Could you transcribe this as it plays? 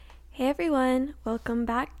Hey everyone, welcome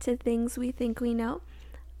back to Things We Think We Know.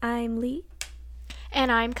 I'm Lee,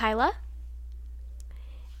 And I'm Kyla.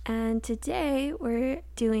 and today we're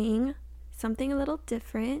doing something a little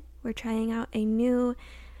different. We're trying out a new,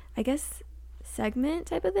 I guess, segment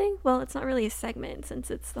type of thing. Well, it's not really a segment since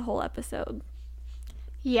it's the whole episode,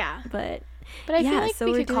 Yeah. but But I feel yeah, like so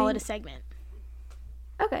we we're could call doing- it a segment.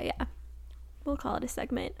 okay, yeah, we'll call it a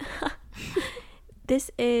segment. This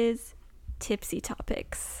is Tipsy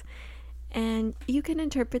Topics, and you can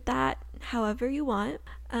interpret that however you want.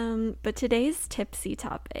 But today's tipsy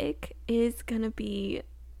topic is gonna be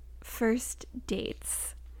first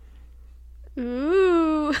dates.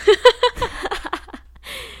 Ooh.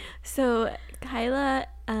 So Kyla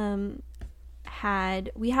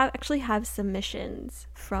actually have submissions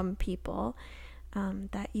from people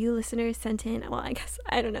that you listeners sent in. Well, I guess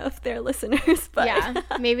I don't know if they're listeners, but Yeah.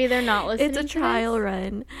 Maybe they're not listening. it's a to trial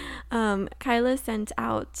this. run. Kyla sent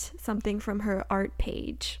out something from her art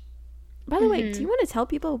page. By the way, do you want to tell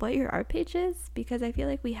people what your art page is? Because I feel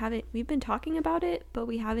like we've been talking about it, but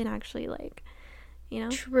we haven't actually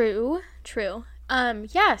True.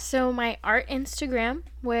 Yeah, so my art Instagram,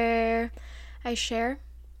 where I share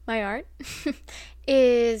my art,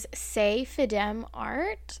 is Say Fidem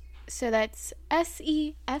Art. So that's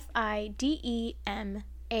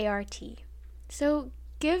SEFIDEMART. So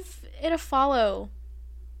give it a follow.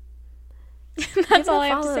 Give That's it all a I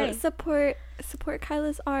have to follow. say. Support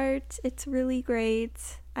Kyla's art. It's really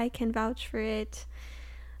great. I can vouch for it.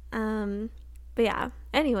 But yeah,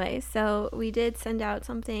 anyway, so we did send out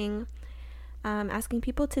something asking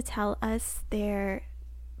people to tell us their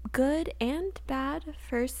good and bad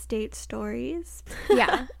first date stories.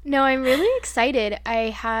 Yeah. No, I'm really excited. I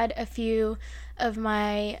had a few of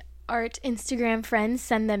my art Instagram friends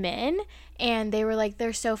send them in, and they were like,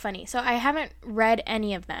 they're so funny. So I haven't read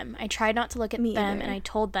any of them. I tried not to look at Me them, either. and I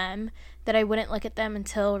told them that I wouldn't look at them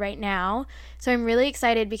until right now. So I'm really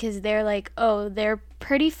excited because they're like, oh, they're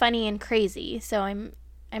pretty funny and crazy. So I'm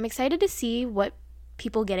excited to see what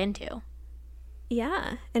people get into.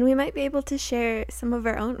 Yeah, and we might be able to share some of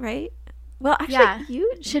our own, right? Well, actually, Yeah.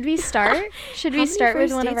 you Should we start? Should how we many start with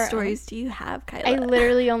first one date of our stories do you have, Kyla? I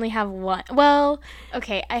literally only have one. Well,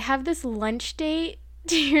 okay, I have this lunch date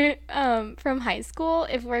from high school,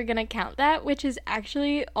 if we're gonna count that, which is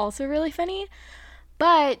actually also really funny.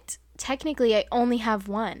 But technically, I only have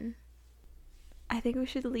one. I think we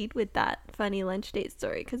should lead with that funny lunch date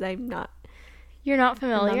story because I'm not You're not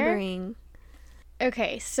familiar? remembering.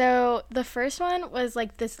 Okay, so the first one was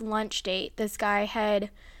like this lunch date. This guy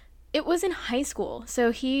had, it was in high school.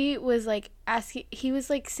 So he was like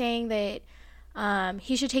saying that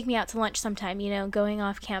he should take me out to lunch sometime, going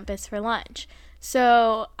off campus for lunch.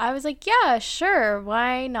 So I was like, yeah, sure,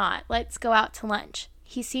 why not? Let's go out to lunch.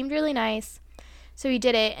 He seemed really nice. So he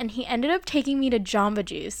did it, and he ended up taking me to Jamba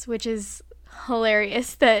Juice, which is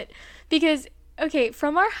hilarious because, okay,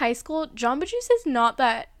 from our high school, Jamba Juice is not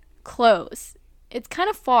that close. It's kind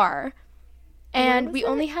of far. And Where we was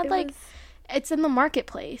only it? had It like, was- it's in the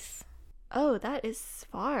marketplace. Oh, that is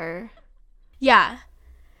far. Yeah.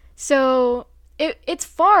 So it's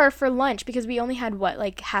far for lunch because we only had what,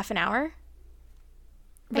 like half an hour?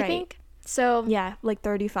 I Right. think. So Yeah, like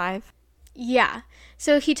 35. yeah.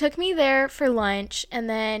 So he took me there for lunch, and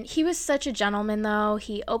then he was such a gentleman though.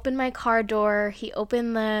 He opened my car door, he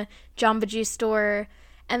opened the Jamba Juice door,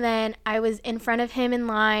 and then I was in front of him in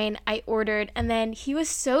line. I ordered, and then he was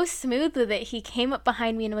so smooth with it. He came up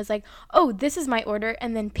behind me and was like, "Oh, this is my order,"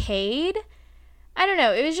 and then paid. I don't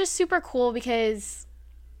know. It was just super cool because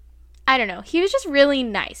I don't know. He was just really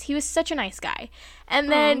nice. He was such a nice guy. And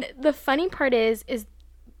then the funny part is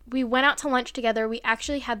we went out to lunch together. We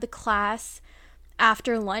actually had the class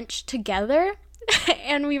after lunch together,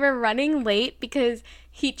 and we were running late because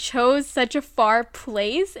he chose such a far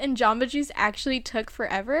place, and Jamba Juice actually took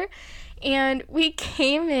forever. And we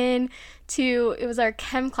came in it was our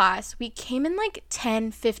chem class. We came in like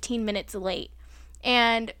 10, 15 minutes late.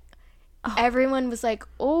 And everyone was like,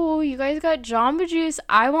 oh, you guys got Jamba Juice.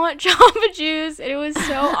 I want Jamba Juice. And it was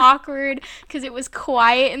so awkward because it was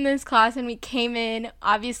quiet in this class, and we came in,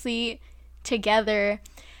 obviously, together.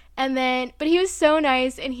 And then, but he was so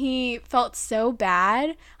nice, and he felt so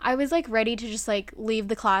bad. I was like ready to just like leave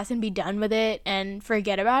the class and be done with it and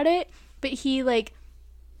forget about it. But he like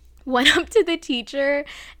went up to the teacher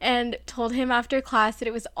and told him after class that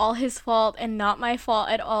it was all his fault and not my fault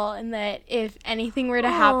at all, and that if anything were to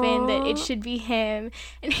happen, that it should be him.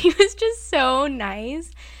 And he was just so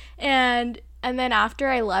nice. And then after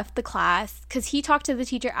I left the class, because he talked to the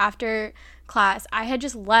teacher after class, I had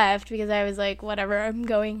just left because I was like, whatever, I'm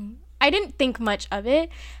going I didn't think much of it.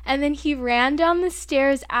 And then he ran down the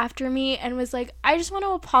stairs after me and was like, I just want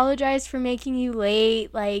to apologize for making you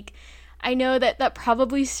late. Like, I know that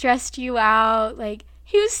probably stressed you out. Like,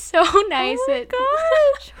 he was so nice. Oh my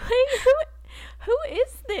gosh. Wait, who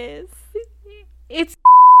is this? It's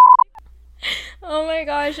oh my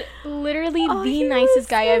gosh, literally the he nicest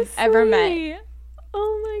guy so I've ever met. sweet.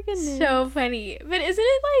 Oh my goodness. So funny. But isn't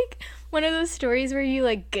it like one of those stories where you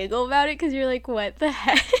like giggle about it because you're like, what the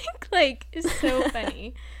heck? Like, it's so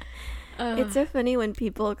funny. It's so funny when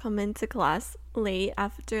people come into class late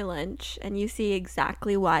after lunch and you see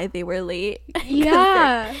exactly why they were late.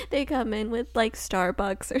 Yeah. They come in with like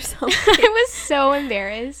Starbucks or something. I was so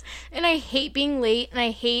embarrassed. And I hate being late, and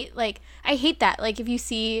I hate that. Like, if you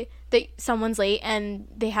see that someone's late and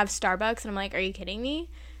they have Starbucks, and I'm like, are you kidding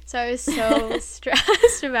me? So I was so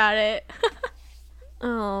stressed about it.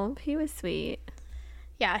 Oh, he was sweet.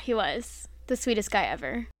 Yeah, he was the sweetest guy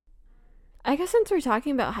ever. I guess since we're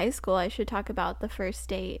talking about high school, I should talk about the first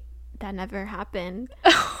date that never happened.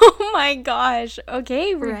 Oh my gosh.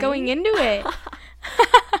 Okay, we're going into it.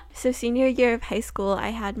 So senior year of high school, I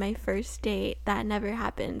had my first date that never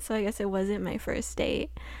happened. So I guess it wasn't my first date.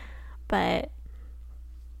 But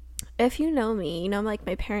if you know me, you know, like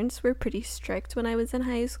my parents were pretty strict when I was in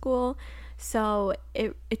high school. So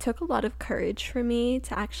it took a lot of courage for me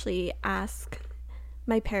to actually ask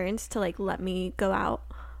my parents to like let me go out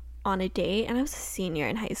on a date. And I was a senior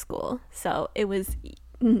in high school. So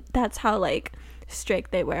that's how like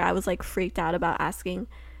strict they were. I was like freaked out about asking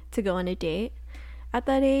to go on a date at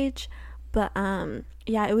that age. But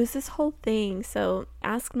yeah, it was this whole thing. So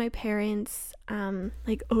asked my parents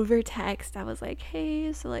like over text. I was like,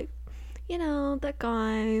 hey, so like, you know, that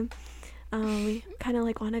guy, we kind of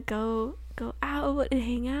like want to go out and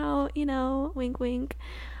hang out, you know, wink wink.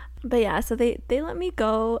 But yeah, so they let me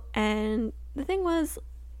go. And the thing was,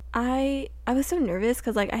 I was so nervous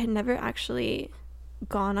because like I had never actually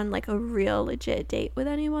gone on like a real legit date with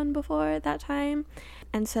anyone before at that time.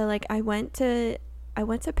 And so like I went to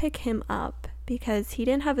pick him up because he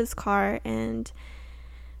didn't have his car, and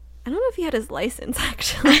I don't know if he had his license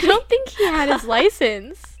actually. I don't think he had his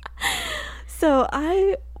license. So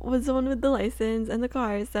I was the one with the license and the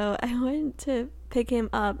car, so I went to pick him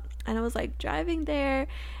up, and I was like driving there,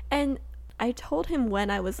 and I told him when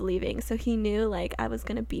I was leaving, so he knew like I was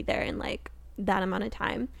gonna be there in like that amount of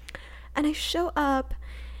time. And I show up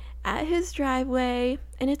at his driveway,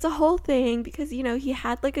 and it's a whole thing because, you know, he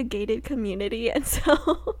had like a gated community, and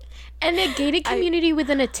so and a gated community with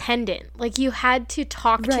an attendant. Like, you had to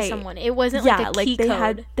talk to someone. It wasn't like a key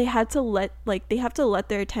code. They have to let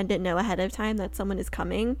their attendant know ahead of time that someone is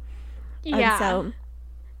coming. Yeah. And so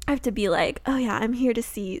I have to be like, oh yeah, I'm here to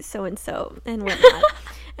see so and so and whatnot.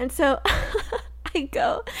 And so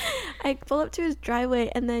I pull up to his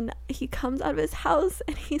driveway, and then he comes out of his house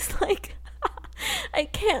and he's like, I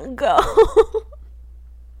can't go.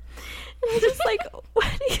 And I was just like,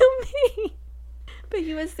 what do you mean? But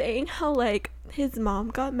he was saying how like his mom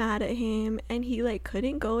got mad at him and he like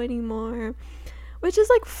couldn't go anymore, which is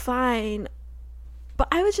like fine. But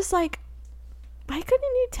I was just like, why couldn't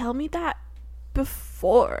you tell me that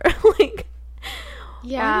before? Like,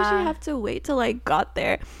 yeah, why did you have to wait till I got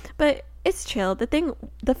there? But it's chill.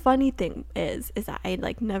 The funny thing is that I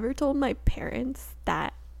like never told my parents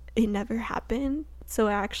that it never happened. So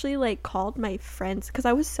I actually like called my friends because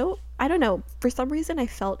I was so, I don't know, for some reason I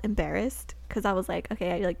felt embarrassed because I was like,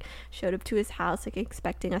 okay, I like showed up to his house like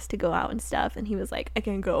expecting us to go out and stuff, and he was like, I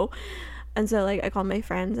can't go. And so like I called my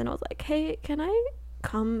friends and I was like, hey, can I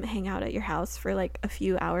come hang out at your house for like a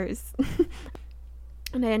few hours?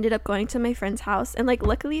 And I ended up going to my friend's house, and like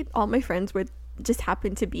luckily all my friends were just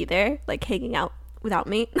happened to be there like hanging out without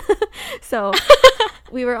me. So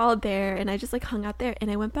we were all there, and I just like hung out there,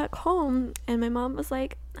 and I went back home, and my mom was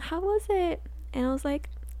like, how was it? And I was like,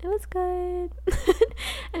 it was good.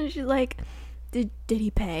 And she's like, did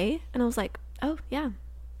he pay? And I was like, oh yeah.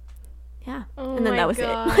 Oh, and then that was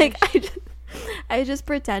gosh. it. Like I just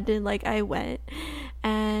pretended like I went,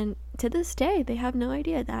 and to this day they have no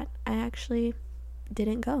idea that I actually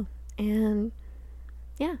didn't go. And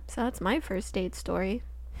yeah, so that's my first date story.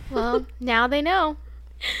 Well, now they know.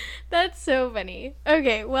 That's so funny.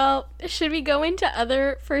 Okay, well, should we go into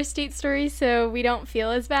other first date stories so we don't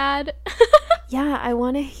feel as bad? Yeah, I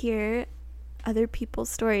want to hear other people's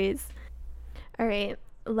stories. All right,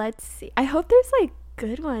 let's see. I hope there's like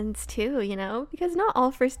good ones too, you know, because not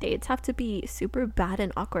all first dates have to be super bad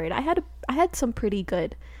and awkward. I had some pretty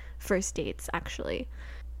good first dates actually.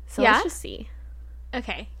 So Yeah? let's just see.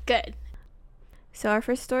 Okay, good. So our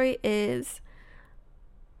first story is,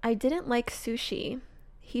 I didn't like sushi.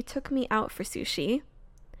 He took me out for sushi.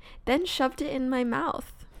 then shoved it in my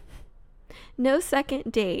mouth. No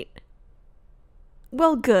second date.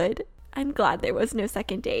 Well, good. I'm glad there was no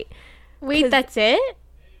second date. Wait, that's it?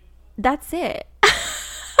 That's it.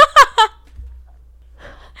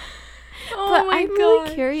 Oh but my I'm god.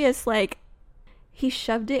 really curious, like, he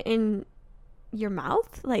shoved it in your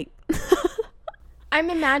mouth? Like, I'm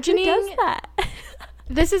who imagining does that?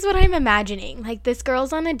 this is what I'm imagining. Like, this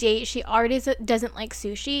girl's on a date. She already doesn't like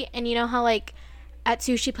sushi. And you know how, like, at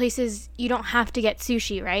sushi places, you don't have to get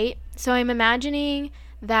sushi, right? So I'm imagining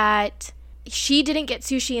that she didn't get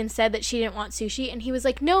sushi and said that she didn't want sushi. And he was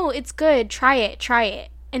like, no, it's good. Try it.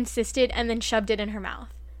 Insisted, and then shoved it in her mouth.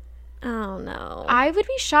 Oh, no. I would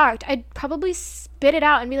be shocked. I'd probably spit it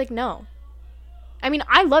out and be like, no. I mean,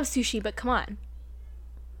 I love sushi, but come on.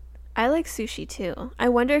 I like sushi, too. I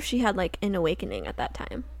wonder if she had, like, an awakening at that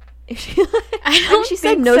time. If she, I don't she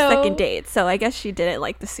said think no so. second date, so I guess she didn't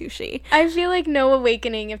like the sushi. I feel like no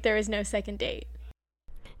awakening if there was no second date.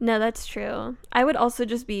 No, that's true. I would also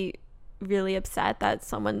just be really upset that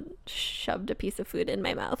someone shoved a piece of food in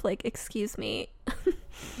my mouth. Like, excuse me.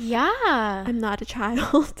 Yeah. I'm not a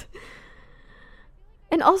child.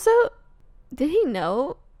 And also, did he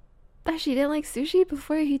know that she didn't like sushi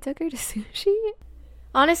before he took her to sushi?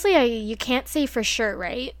 Honestly, you can't say for sure,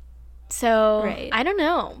 right? So, Right. I don't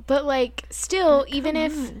know. But, like, still, even Come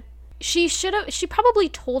if on. she probably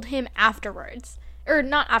told him afterwards. Or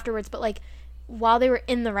not afterwards, but, like, while they were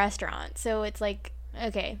in the restaurant. So, it's like,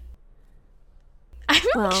 okay. I'm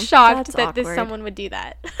Well, shocked that's that this awkward. someone would do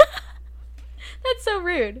that. That's so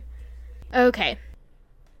rude. Okay.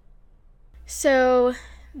 So,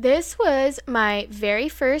 this was my very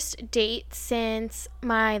first date since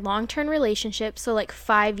my long-term relationship, so like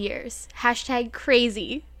 5 years. #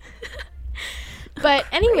 crazy. But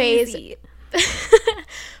anyways, Crazy.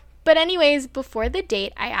 but anyways, before the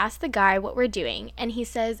date, I asked the guy what we're doing, and he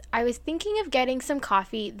says, I was thinking of getting some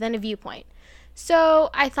coffee, then a viewpoint. So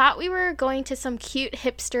I thought we were going to some cute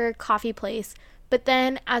hipster coffee place, but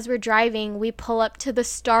then as we're driving, we pull up to the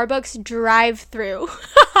Starbucks drive-thru.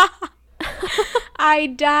 I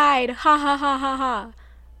died. Ha ha ha ha ha.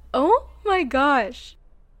 Oh my gosh.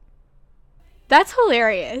 That's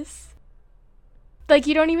hilarious. Like,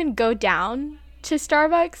 you don't even go down to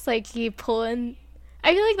Starbucks. Like, you pull in.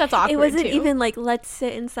 I feel like that's awkward. It wasn't too. even like, let's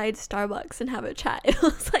sit inside Starbucks and have a chat. It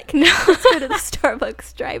was like, No. let's go to the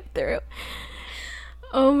Starbucks drive-thru.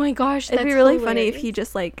 Oh my gosh. It'd That's be really funny if hilarious. he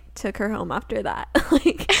just like took her home after that.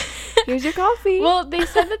 Like, here's your coffee. Well, they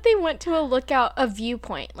said that they went to a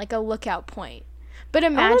viewpoint, like a lookout point. But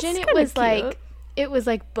imagine that's it was kinda like, it was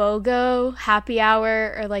like BOGO, happy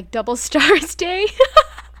hour, or like double stars day.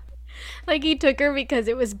 Like, he took her because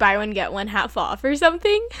it was buy one, get one half off or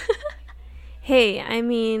something. Hey, I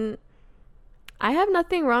mean, I have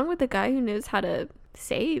nothing wrong with a guy who knows how to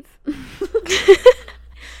save.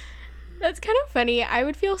 That's kind of funny. I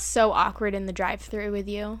would feel so awkward in the drive-thru with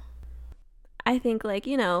you. I think, like,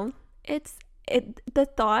 you know, the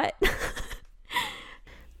thought.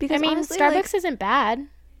 Because I mean, honestly, Starbucks like, isn't bad.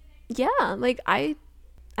 yeah, like I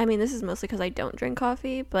mean, this is mostly because I don't drink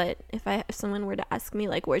coffee, but if someone were to ask me,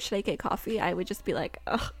 like, where should I get coffee, I would just be like,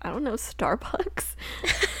 ugh, I don't know, Starbucks.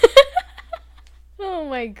 Oh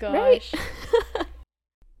my gosh. Right?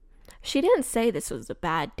 She didn't say this was a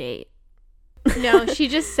bad date. No, she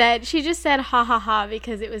just said ha ha ha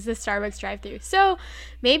because it was the Starbucks drive-thru. So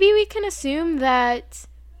maybe we can assume that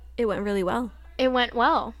It went really well. it went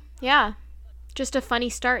well. Yeah. Just a funny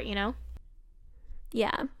start, you know?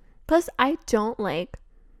 Yeah. Plus, I don't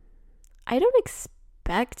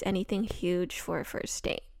expect anything huge for a first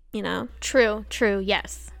date, you know? True,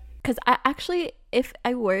 yes. Because I actually, if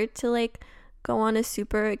I were to, like, go on a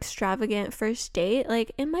super extravagant first date,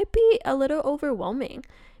 like, it might be a little overwhelming.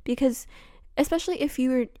 Because especially if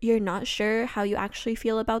you're not sure how you actually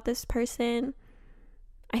feel about this person,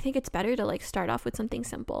 I think it's better to, like, start off with something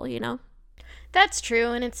simple, you know? That's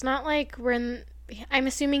true, and it's not like I'm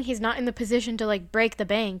assuming he's not in the position to, like, break the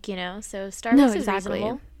bank, you know? So Starbucks No, is exactly.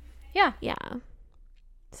 reasonable. Yeah. Yeah.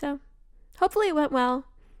 So, hopefully it went well,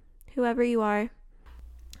 whoever you are.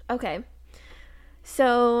 Okay.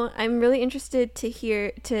 So, I'm really interested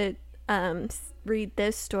to read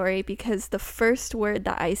this story because the first word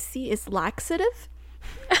that I see is laxative.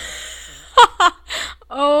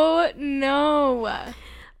 Oh, no.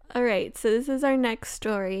 All right, so this is our next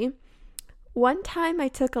story. One time I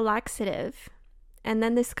took a laxative, and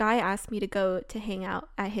then this guy asked me to go to hang out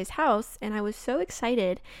at his house, and I was so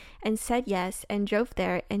excited and said yes and drove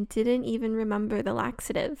there and didn't even remember the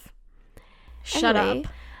laxative. Shut Anyway,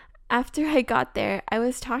 up. After I got there, I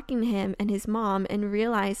was talking to him and his mom and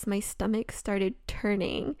realized my stomach started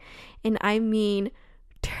turning. And I mean,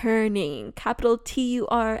 turning, capital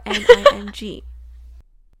Turning.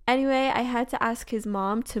 Anyway, I had to ask his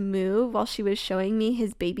mom to move while she was showing me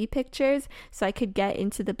his baby pictures so I could get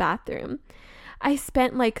into the bathroom. I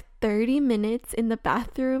spent like 30 minutes in the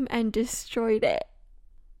bathroom and destroyed it.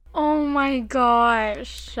 Oh my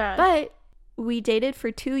gosh. But we dated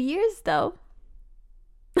for 2 years though.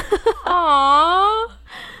 Aww.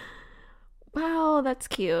 Wow, that's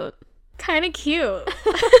cute. Kind of cute.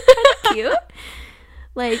 Cute?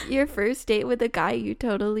 Like your first date with a guy, you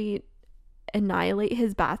totally annihilate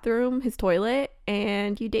his bathroom, his toilet,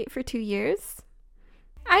 and you date for 2 years?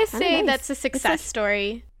 I say nice. that's a success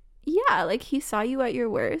story. Yeah, like he saw you at your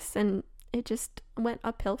worst and it just went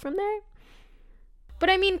uphill from there. But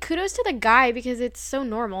I mean, kudos to the guy because it's so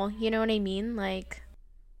normal. You know what I mean? Like,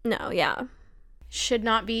 no, yeah. Should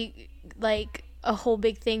not be like a whole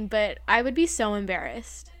big thing, but I would be so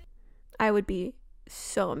embarrassed. I would be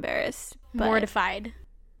so embarrassed. But mortified.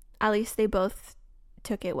 At least they both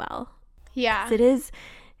took it well. Yeah. It is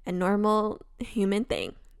a normal human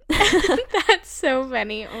thing. That's so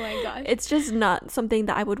funny. Oh my gosh. It's just not something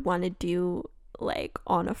that I would want to do like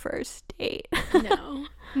on a first date.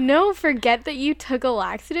 No, forget that you took a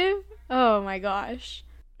laxative. Oh my gosh.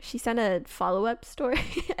 She sent a follow-up story,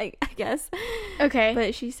 I guess. Okay.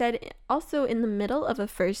 But she said, also in the middle of a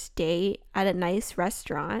first date at a nice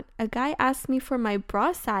restaurant, a guy asked me for my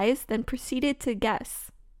bra size, then proceeded to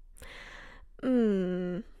guess.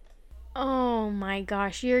 Oh my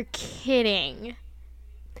gosh, you're kidding.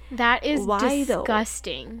 That is why,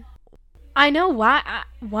 disgusting. Though? I know why.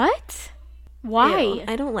 What? Why? Ew,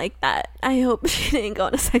 I don't like that. I hope she didn't go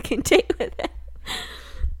on a second date with it.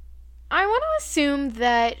 I want to assume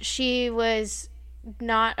that she was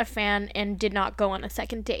not a fan and did not go on a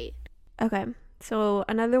second date. Okay, so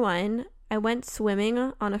another one. I went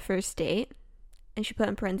swimming on a first date. And she put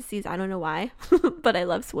in parentheses, I don't know why, but I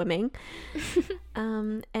love swimming.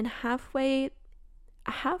 And halfway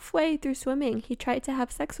through swimming, he tried to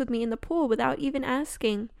have sex with me in the pool without even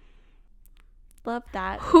asking. Love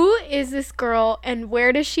that. Who is this girl and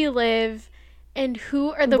where does she live? And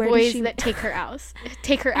who are the boys that take her out?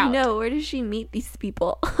 No, where does she meet these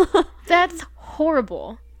people? That's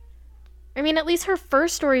horrible. I mean, at least her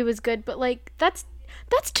first story was good, but like that's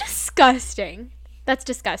disgusting. That's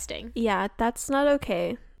disgusting. Yeah, that's not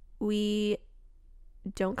okay. We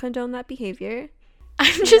don't condone that behavior.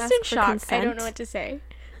 I'm just in shock. Consent. I don't know what to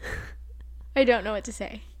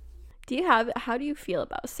say. How do you feel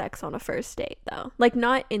about sex on a first date though? Like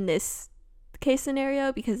not in this case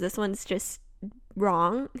scenario because this one's just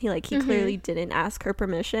wrong. He clearly didn't ask her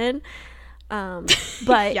permission.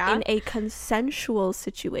 But yeah. In a consensual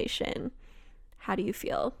situation, how do you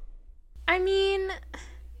feel? I mean,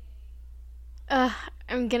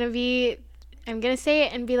 I'm gonna say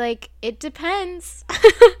it and be like, it depends.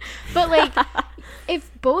 But like,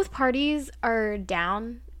 if both parties are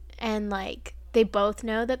down and like they both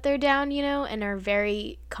know that they're down, you know, and are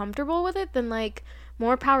very comfortable with it, then like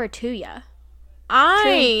more power to ya.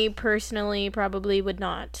 I personally probably would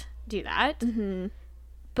not do that. Mm-hmm.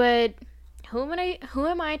 But who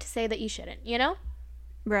am I to say that you shouldn't, you know?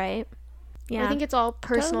 Right. Yeah. I think it's all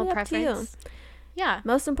personal totally preference. Yeah.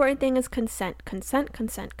 Most important thing is consent.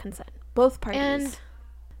 Both parties.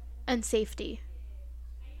 And safety.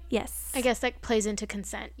 Yes. I guess that plays into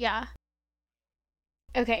consent. Yeah.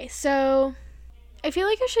 Okay, so I feel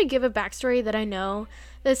like I should give a backstory that I know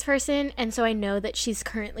this person, and so I know that she's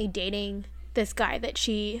currently dating this guy that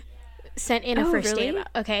she sent in a first date about.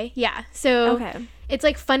 Okay, yeah. So It's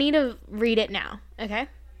like funny to read it now. Okay.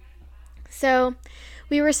 So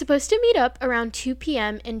we were supposed to meet up around 2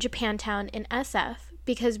 p.m. in Japantown in SF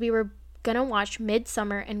because we were gonna watch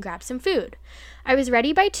Midsummer and grab some food. I was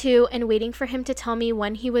ready by 2 and waiting for him to tell me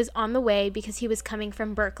when he was on the way because he was coming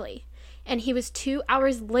from Berkeley. And he was 2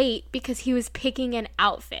 hours late because he was picking an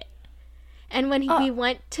outfit. And when we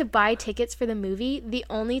went to buy tickets for the movie, the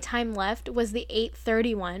only time left was the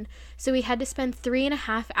 8:30 one, so we had to spend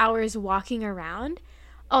 3.5 hours walking around.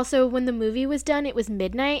 Also, when the movie was done, it was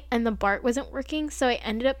midnight and the BART wasn't working, so I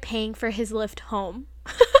ended up paying for his lift home.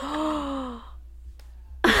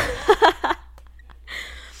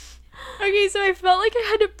 Okay, so I felt like I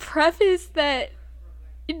had to preface that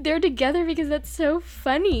they're together because that's so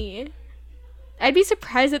funny. I'd be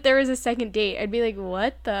surprised that there was a second date. I'd be like,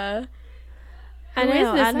 what the... I don't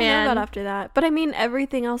know about after that. But I mean,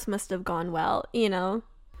 everything else must have gone well, you know?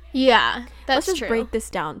 Yeah, that's true. Let's just break this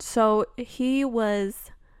down. So he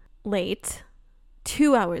was late,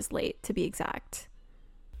 2 hours late to be exact.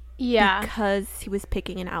 Yeah. Because he was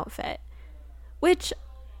picking an outfit. Which,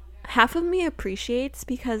 half of me appreciates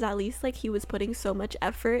because at least like he was putting so much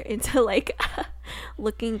effort into like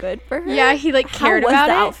looking good for her. Yeah, he like cared How was about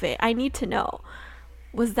the it. outfit? I need to know.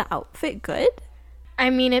 Was the outfit good? I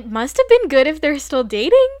mean, it must have been good if they're still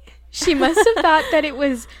dating. She must have thought that it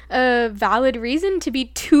was a valid reason to be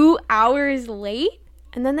 2 hours late.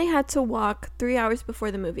 And then they had to walk 3 hours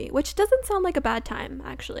before the movie, which doesn't sound like a bad time,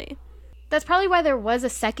 actually. That's probably why there was a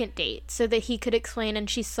second date, so that he could explain and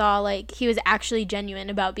she saw like he was actually genuine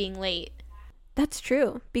about being late. That's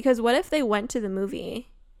true. Because what if they went to the movie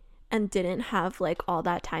and didn't have like all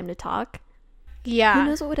that time to talk? Yeah. Who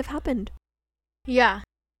knows what would have happened? Yeah.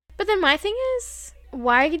 But then my thing is,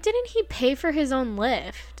 why didn't he pay for his own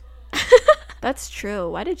lift? That's true.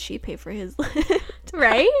 Why did she pay for his lift?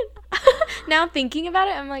 Right? Now thinking about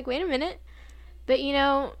it, I'm like, wait a minute. But you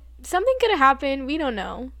know, something could have happened. We don't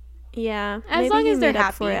know. Yeah. As long as they're made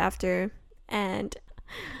up for happy. it after, and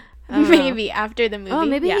I don't know. Maybe after the movie. Oh,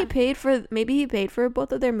 maybe yeah. he paid for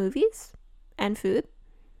both of their movies and food,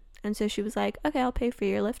 and so she was like, "Okay, I'll pay for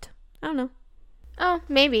your lift." I don't know. Oh,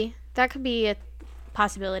 maybe. That could be a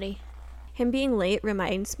possibility. Him being late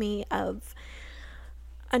reminds me of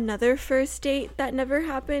another first date that never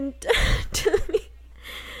happened to me.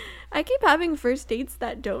 I keep having first dates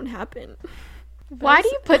that don't happen. Why do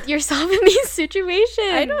you put yourself in these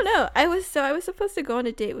situations? I don't know. I was supposed to go on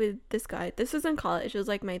a date with this guy. This was in college. It was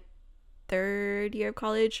like my 3rd year of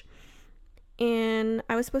college. And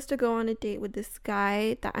I was supposed to go on a date with this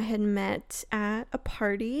guy that I had met at a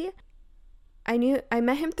party. I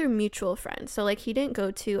met him through mutual friends. So like he didn't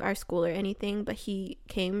go to our school or anything, but he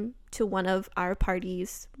came to one of our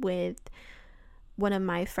parties with one of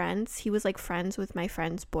my friends. He was like friends with my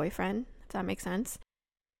friend's boyfriend, if that makes sense.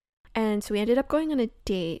 And so we ended up going on a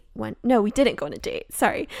date no, we didn't go on a date.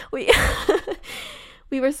 Sorry. We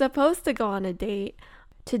were supposed to go on a date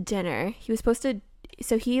to dinner.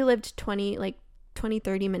 So he lived 20,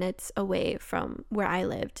 30 minutes away from where I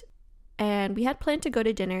lived. And we had planned to go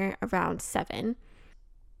to dinner around 7.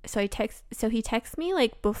 So he texted me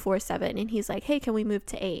like before 7 and he's like, "Hey, can we move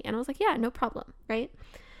to 8?" And I was like, "Yeah, no problem." Right?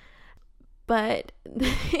 But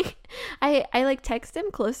I like text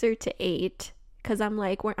him closer to 8 because I'm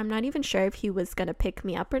like, I'm not even sure if he was gonna pick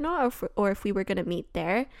me up or not, or if we were gonna meet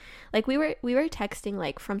there. Like we were texting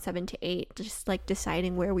like from 7 to 8, just like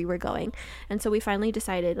deciding where we were going. And so we finally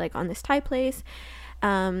decided like on this Thai place.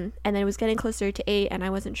 And then it was getting closer to 8 and I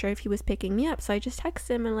wasn't sure if he was picking me up, so I just texted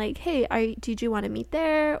him and like, "Hey, did you want to meet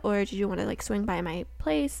there, or did you want to like swing by my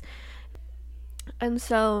place?" And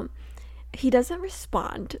so he doesn't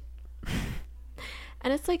respond.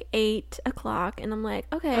 And it's like 8 o'clock and I'm like,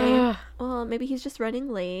 okay, well, maybe he's just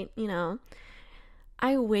running late, you know.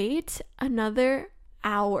 I wait another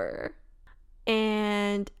hour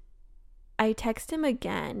and I text him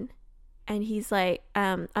again and he's like,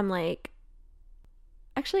 I'm like,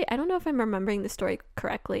 actually, I don't know if I'm remembering the story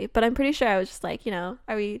correctly, but I'm pretty sure I was just like, you know,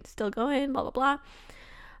 "Are we still going? Blah, blah, blah."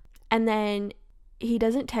 And then he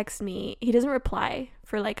doesn't text me. He doesn't reply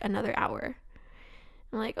for like another hour.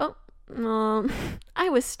 I'm like, oh, I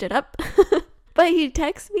was stood up. But he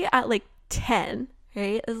texts me at like 10,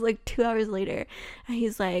 right? It was like 2 hours later. And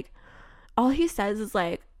he's like, all he says is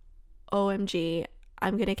like, "OMG,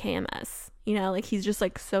 I'm gonna KMS." You know, like he's just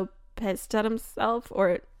like so pissed at himself,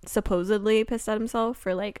 or supposedly pissed at himself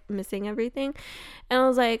for like missing everything. And I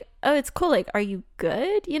was like, "Oh, it's cool. Like, are you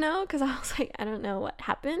good?" You know, because I was like, I don't know what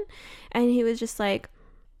happened. And he was just like,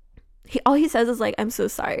 all he says is like, "I'm so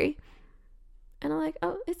sorry." And I'm like,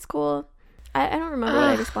 "Oh, it's cool." I don't remember what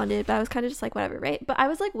I responded, but I was kind of just like, whatever, right? But I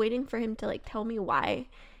was like waiting for him to like tell me why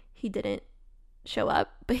he didn't show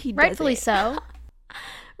up, but he Rightfully doesn't. so.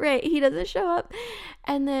 Right, he doesn't show up.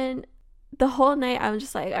 And then the whole night I'm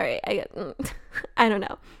just like, all right, I don't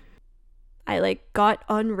know. I like got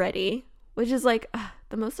unready, which is like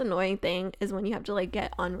the most annoying thing is when you have to like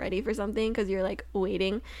get unready for something because you're like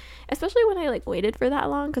waiting, especially when I like waited for that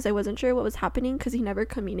long because I wasn't sure what was happening because he never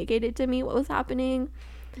communicated to me what was happening.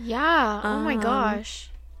 Yeah. Oh my gosh.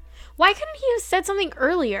 Why couldn't he have said something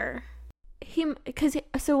earlier?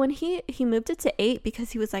 So when he moved it to 8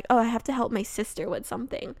 because he was like, "Oh, I have to help my sister with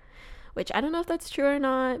something," which I don't know if that's true or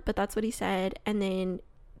not, but that's what he said. And then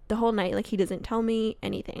the whole night, like, he doesn't tell me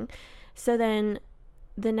anything. So then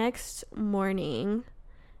the next morning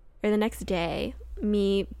or the next day,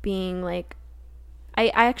 me being like,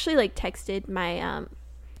 I actually like texted my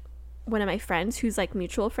one of my friends who's like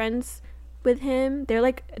mutual friends with him. They're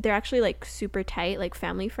actually like super tight, like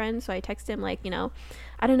family friends. So I texted him like, you know,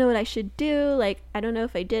 "I don't know what I should do. Like, I don't know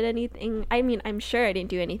if I did anything." I mean, I'm sure I didn't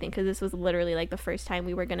do anything because this was literally like the first time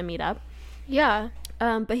we were gonna meet up. Yeah.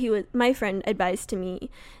 But my friend advised to me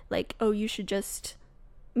like, "Oh, you should just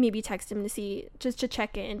maybe text him to see, just to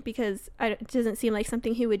check in, because it doesn't seem like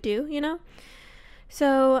something he would do, you know?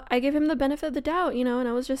 So I give him the benefit of the doubt, you know, and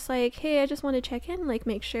I was just like, hey, I just want to check in, like,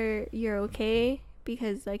 make sure you're okay,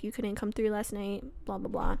 because, like, you couldn't come through last night, blah, blah,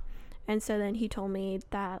 blah. And so then he told me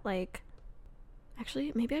that, like,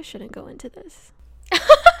 actually, maybe I shouldn't go into this.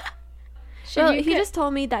 Well, he just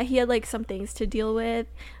told me that he had, like, some things to deal with,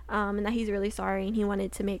 and that he's really sorry, and he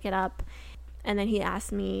wanted to make it up. And then he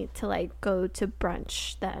asked me to, like, go to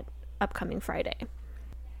brunch that upcoming Friday.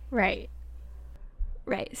 Right.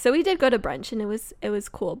 So we did go to brunch, and it was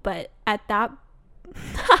cool. But at that,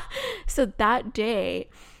 so that day,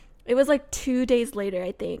 it was like 2 days later,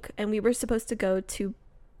 I think, and we were supposed to go to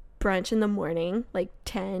brunch in the morning, like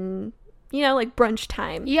 10, you know, like brunch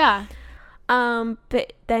time. Yeah.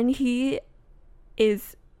 But then he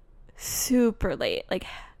is super late. Like,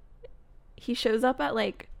 he shows up at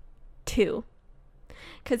like 2.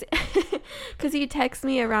 Because he texts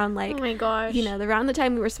me around, like, oh my gosh, you know, around the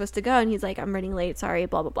time we were supposed to go, and he's like, I'm running late, sorry,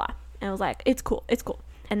 blah, blah, blah. And I was like, it's cool.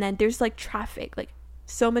 And then there's, like, traffic, like,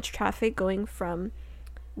 so much traffic going from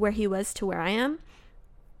where he was to where I am.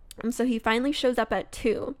 And so he finally shows up at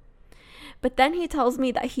 2. But then he tells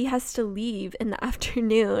me that he has to leave in the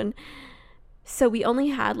afternoon. So we only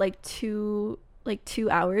had, like, 2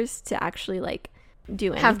 hours to actually, like,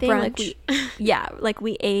 do anything. Have brunch. Like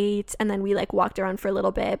we ate, and then we, like, walked around for a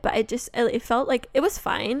little bit, but it felt like it was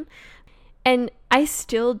fine. And I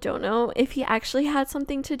still don't know if he actually had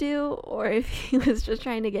something to do, or if he was just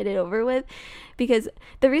trying to get it over with, because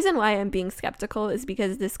the reason why I'm being skeptical is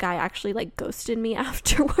because this guy actually, like, ghosted me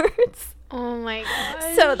afterwards. Oh my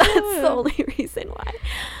gosh. So that's the only reason why.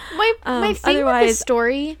 My thing with this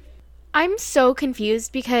story, I'm so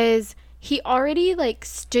confused, because he already, like,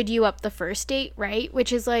 stood you up the first date, right?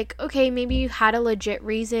 Which is like, okay, maybe you had a legit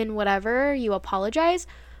reason, whatever, you apologize.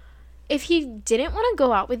 If he didn't want to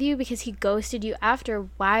go out with you because he ghosted you after,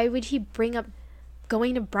 why would he bring up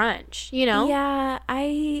going to brunch, you know? Yeah,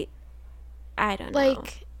 I don't know.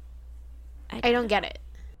 Like, I don't get it.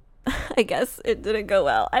 I guess it didn't go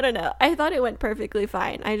well. I don't know. I thought it went perfectly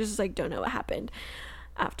fine. I just, like, don't know what happened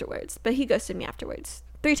afterwards. But he ghosted me afterwards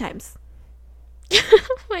 3 times.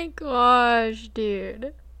 Oh my gosh,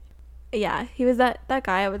 dude. Yeah, he was that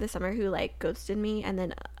guy over the summer who, like, ghosted me and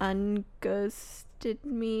then unghosted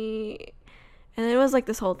me, and then it was, like,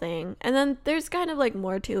 this whole thing. And then there's kind of, like,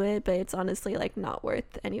 more to it, but it's honestly, like, not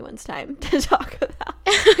worth anyone's time to talk about.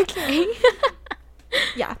 Okay.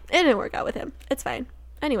 Yeah, it didn't work out with him. It's fine.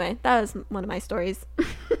 Anyway, that was one of my stories.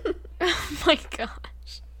 Oh my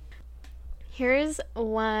gosh. Here's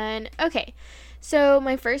one. Okay. So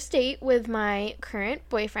my first date with my current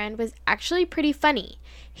boyfriend was actually pretty funny.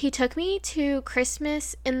 He took me to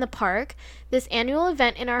Christmas in the Park, this annual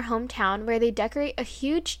event in our hometown where they decorate a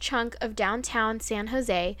huge chunk of downtown San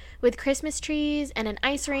Jose with Christmas trees and an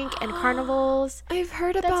ice rink and carnivals. I've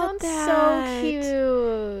heard about that. That sounds so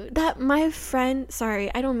cute. That my friend, sorry,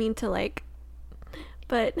 I don't mean to, like,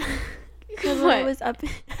 but because when I was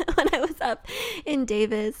up in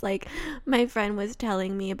Davis, like, my friend was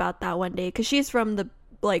telling me about that one day, because she's from the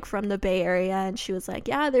Bay Area, and she was like,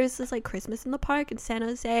 yeah, there's this, like, Christmas in the Park in San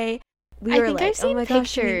Jose. I've seen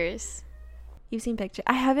pictures. You've seen pictures?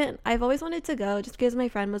 I haven't. I've always wanted to go, just because my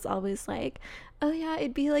friend was always like, oh yeah,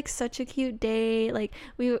 it'd be, like, such a cute day. Like,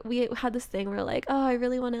 we had this thing where, like, oh, I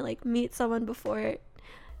really want to, like, meet someone before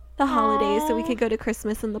the holidays so we could go to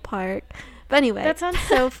Christmas in the Park. But anyway, that sounds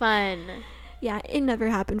so fun. Yeah, it never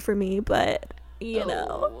happened for me, but, you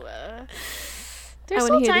know. I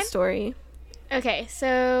want to hear the story. Okay,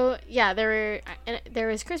 so, yeah, there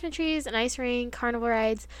was Christmas trees, an ice rink, carnival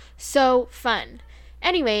rides. So fun.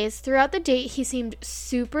 Anyways, throughout the date, he seemed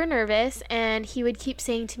super nervous, and he would keep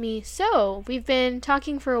saying to me, so, we've been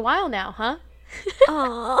talking for a while now, huh?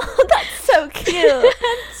 Oh, that's so cute.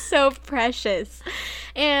 That's so precious.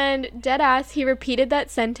 And deadass, he repeated that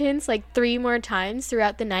sentence like 3 more times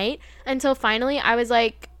throughout the night until finally I was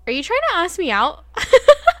like, are you trying to ask me out?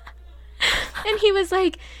 And he was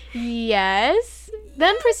like, yes.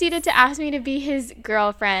 Then proceeded to ask me to be his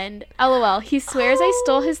girlfriend. LOL. He swears I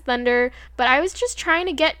stole his thunder, but I was just trying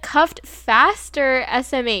to get cuffed faster,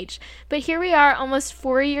 SMH. But here we are almost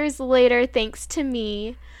 4 years later, thanks to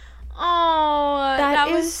me. Oh, that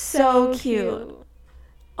was so cute.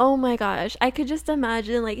 Oh my gosh. I could just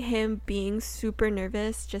imagine, like, him being super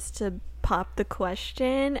nervous just to pop the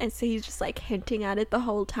question, and so he's just, like, hinting at it the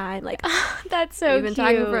whole time, like, that's so cute. We've been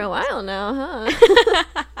talking for a while now, huh?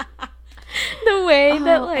 The way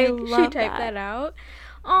that, like, she typed that out.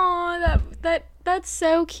 Oh, that's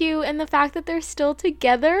so cute. And the fact that they're still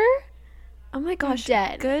together. Oh my gosh,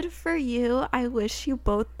 good for you. I wish you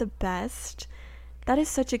both the best. That is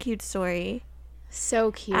such a cute story.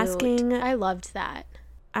 So cute. I loved that.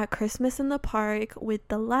 At Christmas in the park with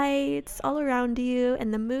the lights all around you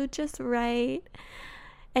and the mood just right,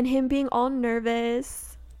 and him being all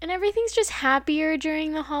nervous. And everything's just happier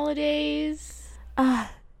during the holidays.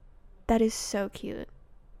 That is so cute.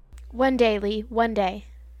 One day, Lee. One day.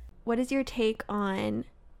 What is your take on,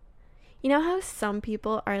 you know how some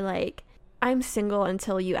people are like, I'm single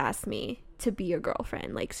until you ask me to be your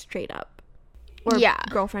girlfriend, like straight up. Or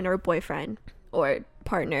girlfriend or boyfriend or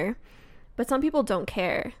partner. But some people don't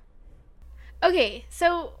care. Okay,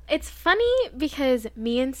 so it's funny because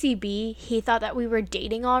me and CB, he thought that we were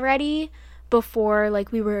dating already before,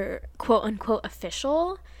 like, we were quote-unquote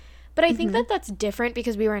official. But I think that that's different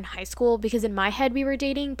because we were in high school, because in my head we were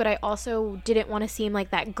dating, but I also didn't want to seem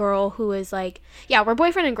like that girl who was like, yeah, we're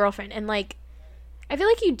boyfriend and girlfriend. And, like, I feel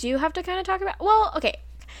like you do have to kind of talk about, well, okay,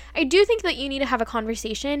 I do think that you need to have a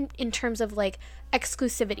conversation in terms of, like,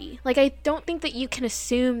 exclusivity. Like, I don't think that you can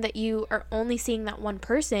assume that you are only seeing that one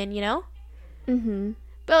person, you know?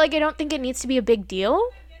 But, like, I don't think it needs to be a big deal.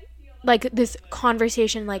 Like, this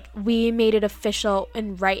conversation, like, we made it official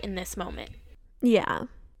and right in this moment. Yeah.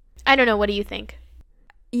 I don't know. What do you think?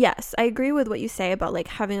 Yes, I agree with what you say about, like,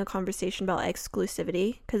 having a conversation about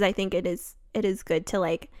exclusivity, because I think it is good to,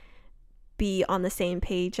 like, be on the same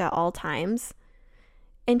page at all times.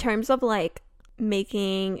 In terms of, like,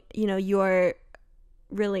 making, you know, your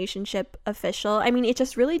relationship official, I mean, it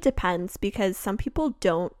just really depends, because some people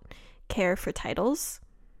don't care for titles.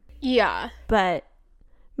 Yeah. But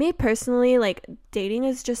me personally, like, dating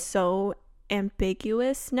is just so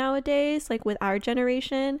ambiguous nowadays, like, with our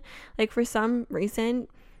generation. Like, for some reason,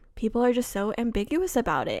 people are just so ambiguous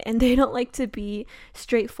about it, and they don't like to be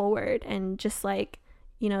straightforward and just, like,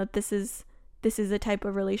 you know, this is the type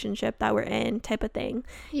of relationship that we're in, type of thing.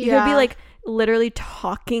 You could be, like, literally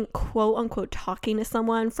talking, quote unquote, talking to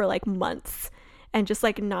someone for, like, months and just,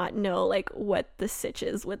 like, not know, like, what the sitch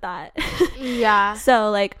is with that. Yeah.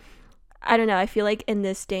 So, like, I don't know, I feel like in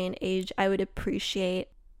this day and age, I would appreciate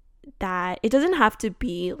that it doesn't have to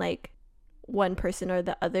be, like, one person or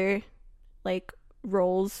the other, like,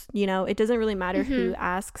 roles, you know? It doesn't really matter who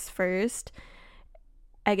asks first.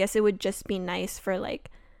 I guess it would just be nice for,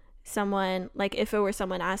 like, someone, like, if it were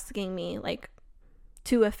someone asking me, like,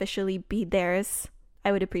 to officially be theirs,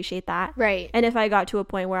 I would appreciate that. Right. And if I got to a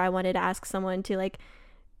point where I wanted to ask someone to, like,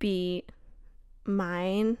 be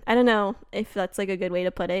mine, I don't know if that's, like, a good way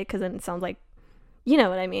to put it, because then it sounds like, you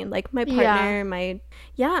know what I mean, like, my partner,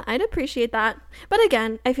 I'd appreciate that. But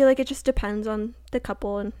again, I feel like it just depends on the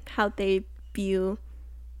couple and how they view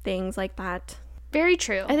things like that. Very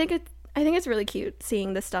true. I think it's really cute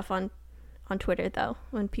seeing this stuff on Twitter, though,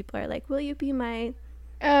 when people are like, will you be my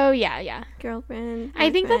girlfriend?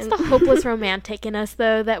 I think that's the hopeless romantic in us,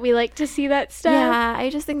 though, that we like to see that stuff. Yeah,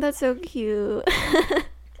 I just think that's so cute.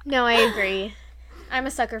 No, I agree. I'm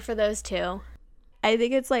a sucker for those too. I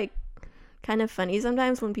think it's, like, kind of funny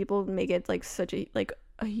sometimes when people make it, like, such a, like,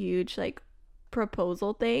 a huge, like,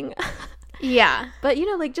 proposal thing. Yeah. But, you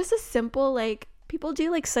know, like, just a simple, like, people do,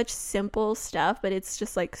 like, such simple stuff, but it's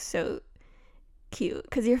just, like, so cute,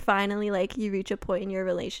 because you're finally, like, you reach a point in your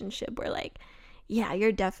relationship where, like, yeah,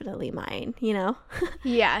 you're definitely mine, you know?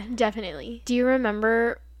 Yeah, definitely. Do you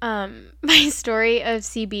remember my story of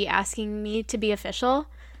CB asking me to be official?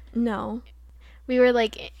 No. We were,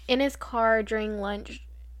 like, in his car during lunch,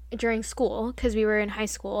 during school, because we were in high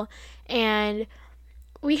school, and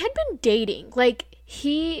we had been dating. Like,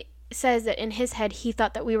 he says that in his head he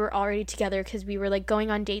thought that we were already together because we were, like,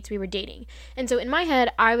 going on dates, we were dating. And so in my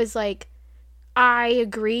head I was like, I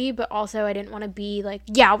agree, but also I didn't want to be like,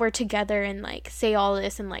 yeah, we're together, and, like, say all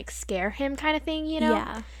this and, like, scare him kind of thing, you know?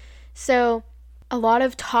 Yeah. So a lot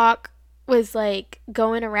of talk was, like,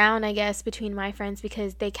 going around, I guess, between my friends,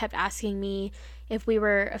 because they kept asking me if we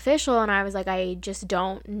were official, and I was like, I just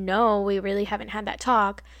don't know. We really haven't had that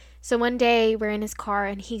talk. So one day we're in his car,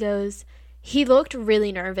 and he looked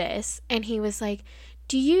really nervous, and he was like,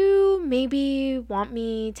 do you maybe want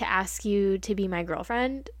me to ask you to be my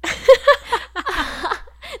girlfriend?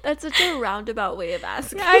 That's such a roundabout way of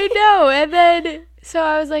asking. I know. And then, so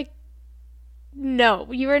I was like,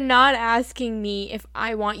 no, you are not asking me if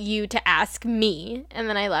I want you to ask me. And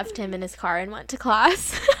then I left him in his car and went to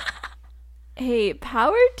class. Hey,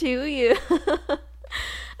 power to you.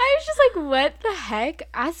 I was just like, what the heck?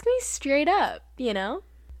 Ask me straight up, you know?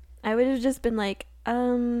 I would have just been like,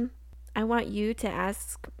 I want you to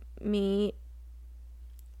ask me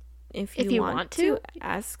if you want to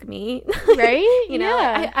ask me. Right? You know?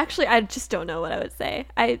 Yeah. I just don't know what I would say.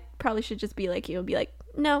 I probably should just be like you and be like,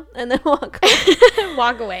 no, and then walk away.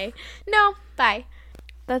 Walk away. No, bye.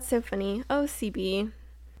 That's so funny. Oh, CB.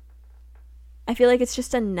 I feel like it's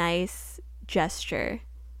just a nice gesture,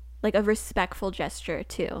 like a respectful gesture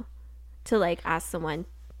too, to like ask someone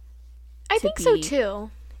I to think so be,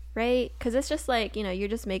 too. right? Because it's just like, you're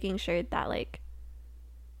just making sure that like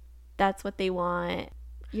that's what they want.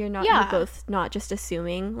 You're Yeah. both not just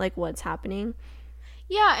assuming like what's happening.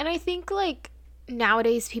 Yeah, and I think like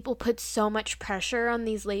nowadays people put so much pressure on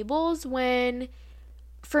these labels when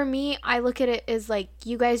for me, I look at it as like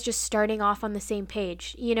you guys just starting off on the same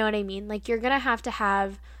page. You know what I mean? Like you're going to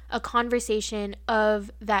have a conversation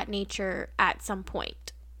of that nature at some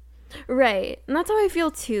point. Right. And that's how I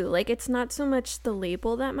feel too. Like it's not so much the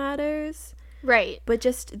label that matters, Right. but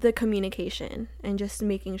just the communication and just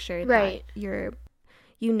making sure Right. that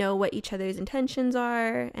you know what each other's intentions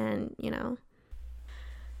are and,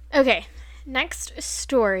 Okay. Next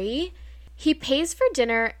story. He pays for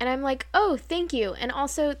dinner and I'm like, "Oh, thank you. And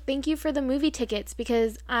also thank you for the movie tickets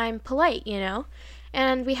because I'm polite, you know?"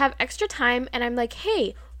 And we have extra time and I'm like,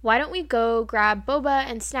 "Hey, why don't we go grab boba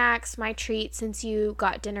and snacks, my treat, since you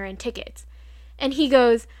got dinner and tickets?" And he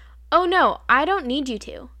goes, "Oh no, I don't need you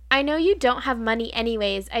to. I know you don't have money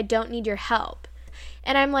anyways. I don't need your help."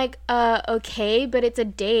 And I'm like, okay, but it's a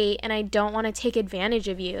date and I don't want to take advantage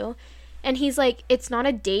of you." And he's like, "It's not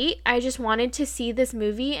a date. I just wanted to see this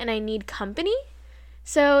movie and I need company."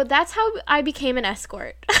 So that's how I became an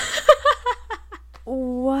escort.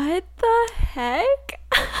 What the heck?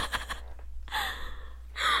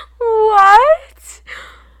 What?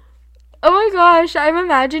 Oh my gosh, I'm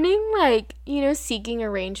imagining like, Seeking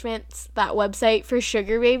Arrangements, that website for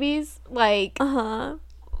sugar babies. Like, Uh-huh.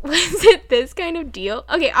 was it this kind of deal?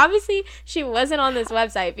 Okay, obviously she wasn't on this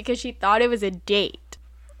website because she thought it was a date.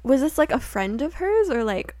 Was this like a friend of hers or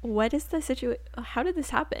like what is the situation? How did this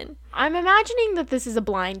happen? I'm imagining that this is a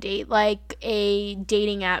blind date, like a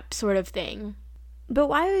dating app sort of thing. But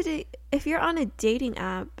why would it, if you're on a dating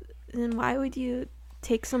app, then why would you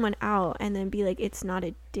take someone out and then be like, it's not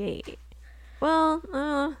a date? Well,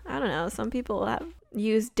 I don't know. Some people have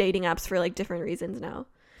used dating apps for like different reasons now.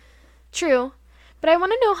 True. But I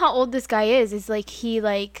want to know how old this guy is. Is like he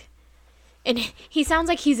like, and he sounds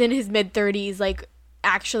like he's in his mid-30s, like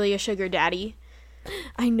actually a sugar daddy.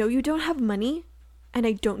 I know you don't have money and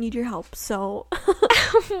I don't need your help, so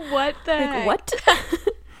What the like heck? what?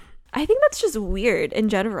 I think that's just weird in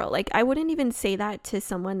general. Like I wouldn't even say that to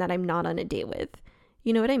someone that I'm not on a date with.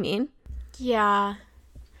 You know what I mean? Yeah.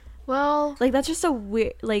 Well, Like that's just a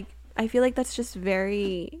weird, like I feel like that's just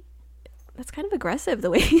that's kind of aggressive the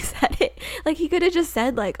way he said it. Like he could have just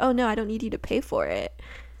said like, "Oh no, I don't need you to pay for it."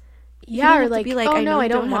 He yeah, didn't or have to like, be like, "Oh I know no, I you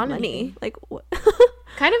don't have want money. money." Like what? Kind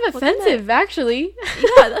of What kind of- offensive, actually.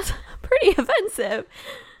 Yeah, that's pretty offensive.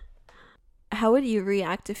 How would you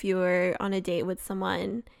react if you were on a date with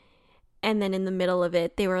someone and then in the middle of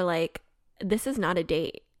it they were like, "This is not a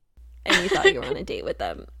date," and you thought you were on a date with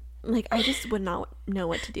them? Like I just would not know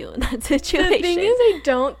what to do in that situation. The thing is, I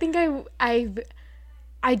don't think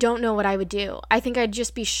I don't know what I would do. I think I'd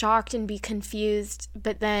just be shocked and be confused,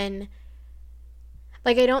 but then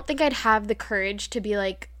like I don't think I'd have the courage to be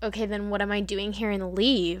like, "Okay, then what am I doing here?" and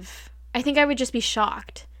leave. I think I would just be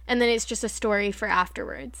shocked. And then it's just a story for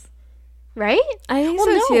afterwards. Right? I think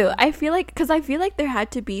Well, so no. too. I feel like there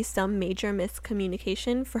had to be some major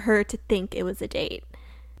miscommunication for her to think it was a date.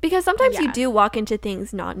 Because sometimes you Yeah. do walk into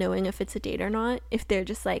things not knowing if it's a date or not, if they're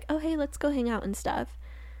just like, "Oh, hey, let's go hang out and stuff."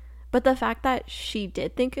 But the fact that she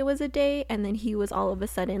did think it was a date and then he was all of a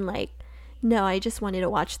sudden like, "No, I just wanted to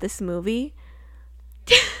watch this movie."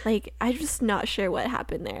 Like, I'm just not sure what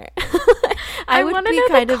happened there. I would wanna be know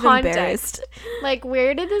the kind of context. embarrassed. Like,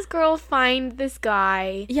 where did this girl find this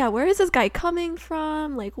guy? Yeah, where is this guy coming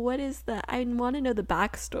from? Like, what is the... I want to know the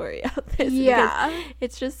backstory of this. Yeah. Because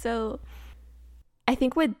it's just so... I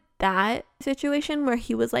think with that situation where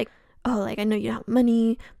he was like, "Oh, like, I know you don't have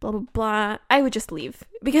money, blah, blah, blah," I would just leave.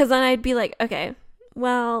 Because then I'd be like, okay,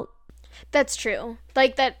 well... That's true.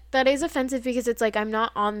 Like, that is offensive because it's like, I'm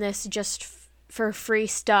not on this just for free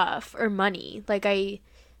stuff or money. Like, I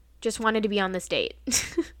just wanted to be on this date.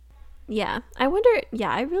 Yeah, I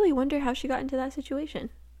really wonder how she got into that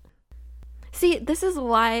situation. See, this is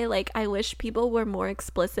why, like, I wish people were more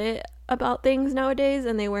explicit about things nowadays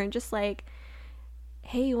and they weren't just like,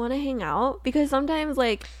 "Hey, you want to hang out?" Because sometimes,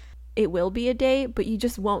 like, it will be a date, but you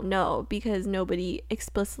just won't know because nobody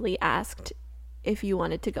explicitly asked if you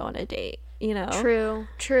wanted to go on a date, you know?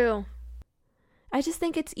 True. I just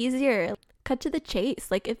think it's easier. Cut to the chase.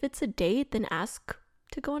 Like, if it's a date, then ask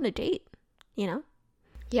to go on a date, you know?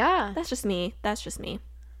 Yeah. That's just me.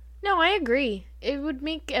 No, I agree. It would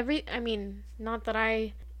make not that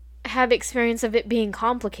I have experience of it being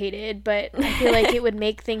complicated, but I feel like it would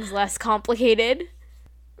make things less complicated.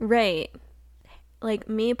 Right. Like,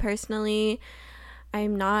 me personally,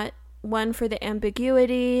 I'm not one for the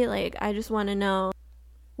ambiguity. Like, I just want to know,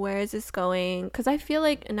 where is this going? Because I feel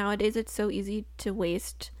like nowadays it's so easy to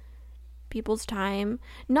waste people's time.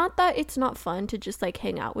 Not that it's not fun to just like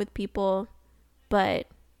hang out with people, but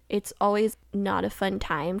it's always not a fun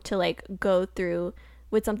time to like go through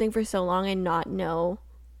with something for so long and not know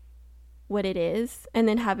what it is, and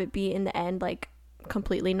then have it be in the end like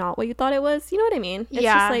completely not what you thought it was. You know what I mean? It's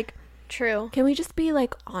Yeah, just like, true. can we just be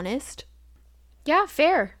like honest? Yeah,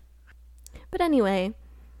 fair. But anyway,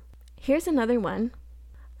 here's another one.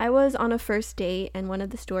 I was on a first date, and one of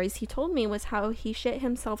the stories he told me was how he shit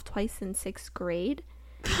himself twice in 6th grade.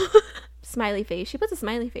 Smiley face. She puts a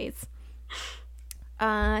smiley face.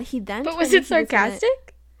 He then. But was it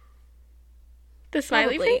sarcastic? The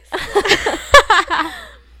smiley Probably. face?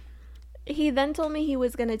 He then told me he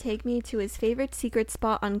was going to take me to his favorite secret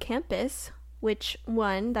spot on campus, which,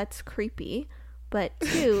 1, that's creepy, but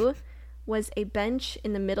 2, was a bench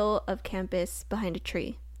in the middle of campus behind a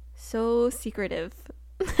tree. So secretive.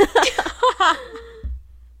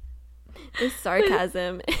 The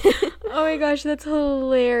sarcasm. Oh my gosh, that's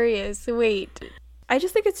hilarious. Wait. I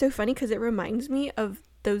just think it's so funny because it reminds me of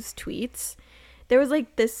those tweets. There was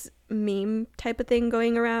like this meme type of thing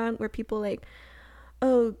going around where people like,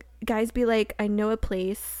 oh, guys be like, I know a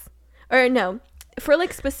place, or no, for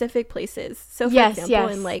like specific places. So for example,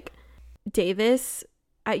 in like Davis,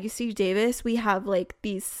 at UC Davis, we have like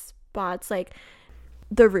these spots, like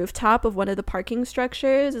the rooftop of one of the parking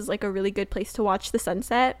structures is like a really good place to watch the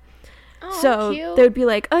sunset. Oh, so cute. they would be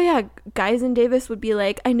like, oh yeah, guys in Davis would be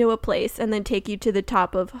like, I know a place, and then take you to the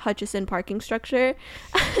top of Hutchison parking structure.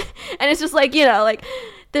 And it's just like, you know, like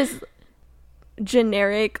this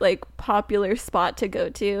generic like popular spot to go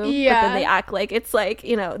to. Yeah. But then they act like it's like,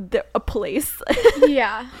 you know, a place.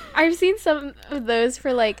 Yeah. I've seen some of those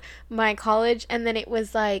for like my college, and then it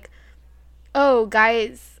was like, oh,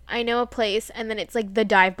 guys, I know a place, and then it's like the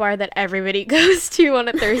dive bar that everybody goes to on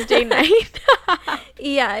a Thursday night.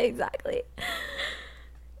 Yeah, exactly.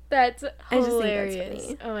 That's I just think that's hilarious.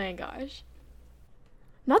 funny. Oh my gosh.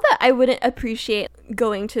 Not that I wouldn't appreciate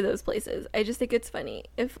going to those places. I just think it's funny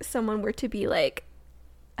if someone were to be like,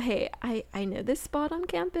 hey, I know this spot on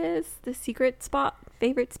campus, the secret spot,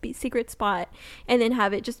 favorite secret spot, and then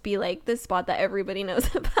have it just be like the spot that everybody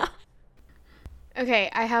knows about. Okay,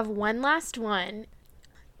 I have one last one.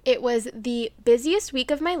 It was the busiest week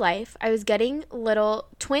of my life. I was getting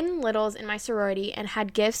twin littles in my sorority and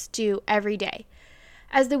had gifts due every day.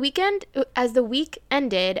 As the week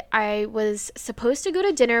ended, I was supposed to go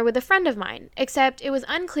to dinner with a friend of mine, except it was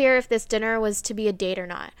unclear if this dinner was to be a date or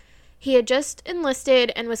not. He had just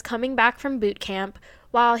enlisted and was coming back from boot camp.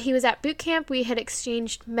 While he was at boot camp, we had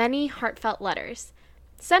exchanged many heartfelt letters.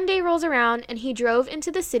 Sunday rolls around, and he drove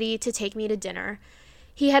into the city to take me to dinner.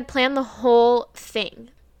 He had planned the whole thing.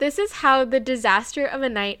 This is how the disaster of a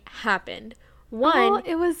night happened. One,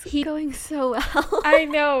 it was going so well. I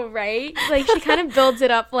know, right? Like, she kind of builds it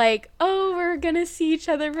up like, oh, we're gonna see each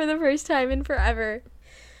other for the first time in forever.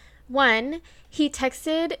 One, he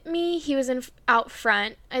texted me he was out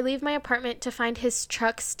front. I leave my apartment to find his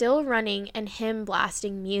truck still running and him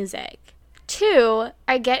blasting music. 2,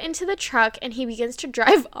 I get into the truck and he begins to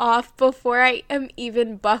drive off before I am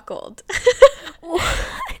even buckled. What?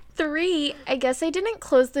 3, I guess I didn't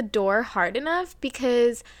close the door hard enough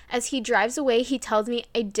because as he drives away, he tells me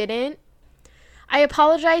I didn't. I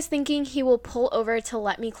apologize thinking he will pull over to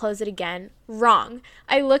let me close it again. Wrong.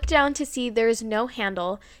 I look down to see there's no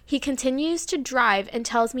handle. He continues to drive and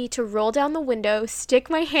tells me to roll down the window, stick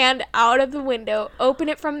my hand out of the window, open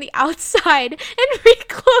it from the outside, and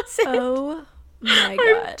reclose it. Oh my I'm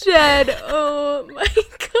god. dead. Oh my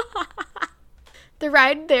god. The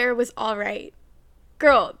ride there was all right.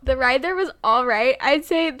 Girl, the ride there was all right. I'd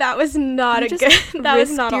say that was not You a just good. That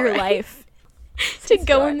was not your all right. life To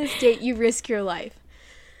go on this date, you risk your life.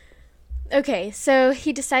 Okay, so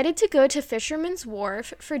he decided to go to Fisherman's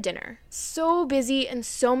Wharf for dinner. So busy and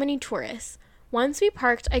so many tourists. Once we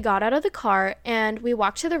parked, I got out of the car and we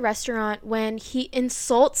walked to the restaurant when he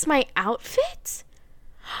insults my outfit.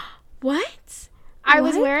 What? I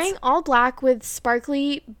was What? wearing all black with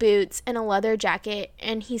sparkly boots and a leather jacket,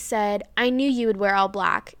 and he said, I knew you would wear all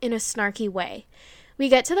black, in a snarky way. We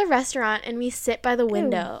get to the restaurant and we sit by the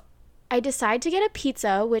window. I decide to get a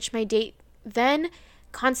pizza, which my date then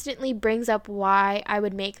constantly brings up why I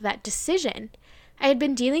would make that decision. I had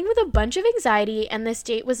been dealing with a bunch of anxiety, and this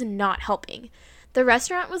date was not helping. The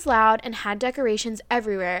restaurant was loud and had decorations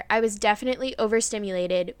everywhere. I was definitely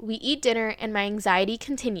overstimulated. We eat dinner and my anxiety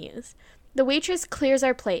continues. The waitress clears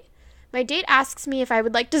our plate. My date asks me if I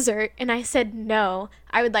would like dessert, and I said no,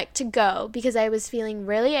 I would like to go because I was feeling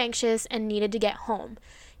really anxious and needed to get home.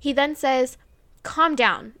 He then says, calm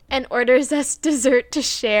down, and orders us dessert to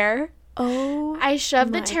share. Oh, I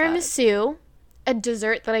shove the my tiramisu, a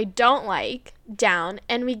dessert that I don't like, down,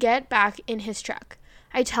 and we get back in his truck.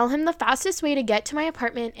 I tell him the fastest way to get to my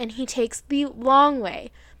apartment, and he takes the long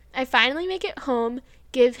way. I finally make it home,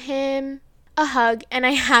 give him a hug, and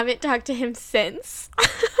I haven't talked to him since.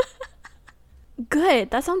 Good.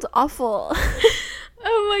 That sounds awful.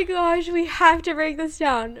 Oh my gosh, we have to break this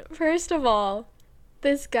down. First of all,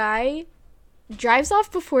 this guy drives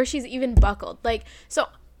off before she's even buckled. Like, so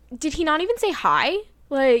did he not even say hi?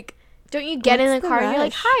 Like, don't you get in the car and you're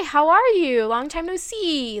like, hi, how are you? Long time no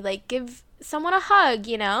see. Like, give someone a hug,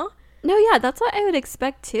 you know? No, yeah, that's what I would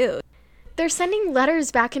expect too. They're sending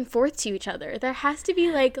letters back and forth to each other. There has to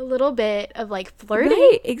be like a little bit of like flirting.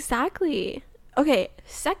 Right, exactly. Okay,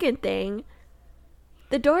 second thing,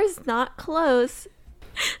 the door's not closed.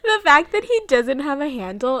 The fact that he doesn't have a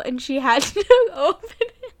handle and she had to open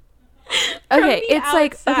it. Okay, it's outside.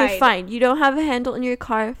 like, okay, fine. You don't have a handle in your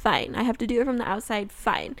car, fine. I have to do it from the outside,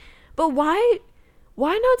 fine. But why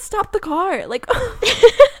not stop the car? Like,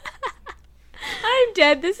 I'm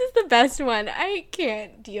dead. This is the best one. I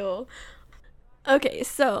can't deal. okay,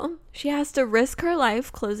 so she has to risk her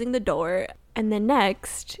life closing the door, and then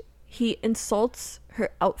next, he insults her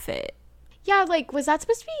outfit. Yeah, like, was that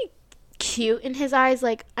supposed to be cute in his eyes?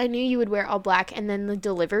 Like, I knew you would wear all black, and then the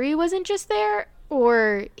delivery wasn't just there?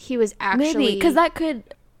 Or he was actually... Maybe, because that could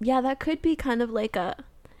be kind of like a,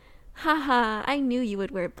 haha, I knew you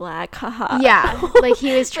would wear black, haha. Yeah, like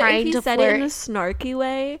he was trying to flirt. If he said flirt. it in a snarky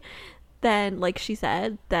way, then, like she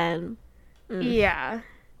said, then... Yeah.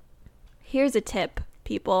 Here's a tip,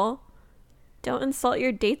 people. Don't insult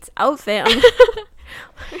your date's outfit on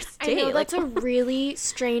first date. I know that's a really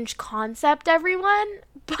strange concept, everyone,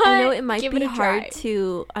 but I know it might give be it a try. hard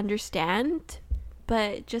to understand,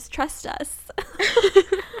 but just trust us.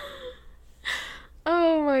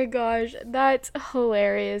 Oh my gosh, that's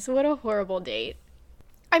hilarious. What a horrible date.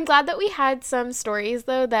 I'm glad that we had some stories,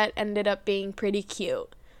 though, that ended up being pretty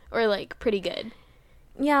cute. Or, like, pretty good.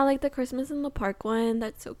 Yeah, like the Christmas in the park one.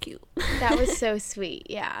 That's so cute. That was so sweet,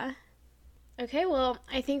 yeah. Okay, well,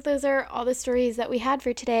 I think those are all the stories that we had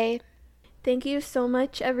for today. Thank you so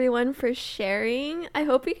much, everyone, for sharing. I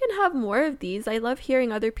hope we can have more of these. I love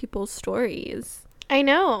hearing other people's stories. I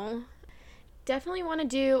know. Definitely want to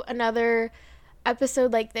do another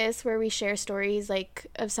episode like this where we share stories like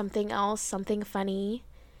of something else, something funny.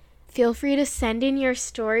 Feel free to send in your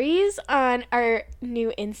stories on our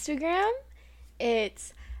new Instagram.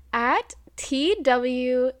 It's at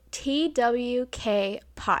TWTWK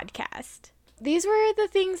Podcast. These were the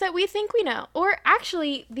things that we think we know. Or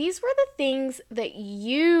actually, these were the things that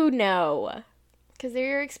you know. Because they're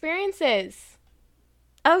your experiences.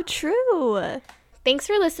 Oh, true. Thanks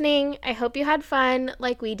for listening. I hope you had fun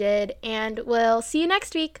like we did. And we'll see you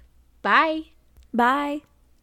next week. Bye. Bye.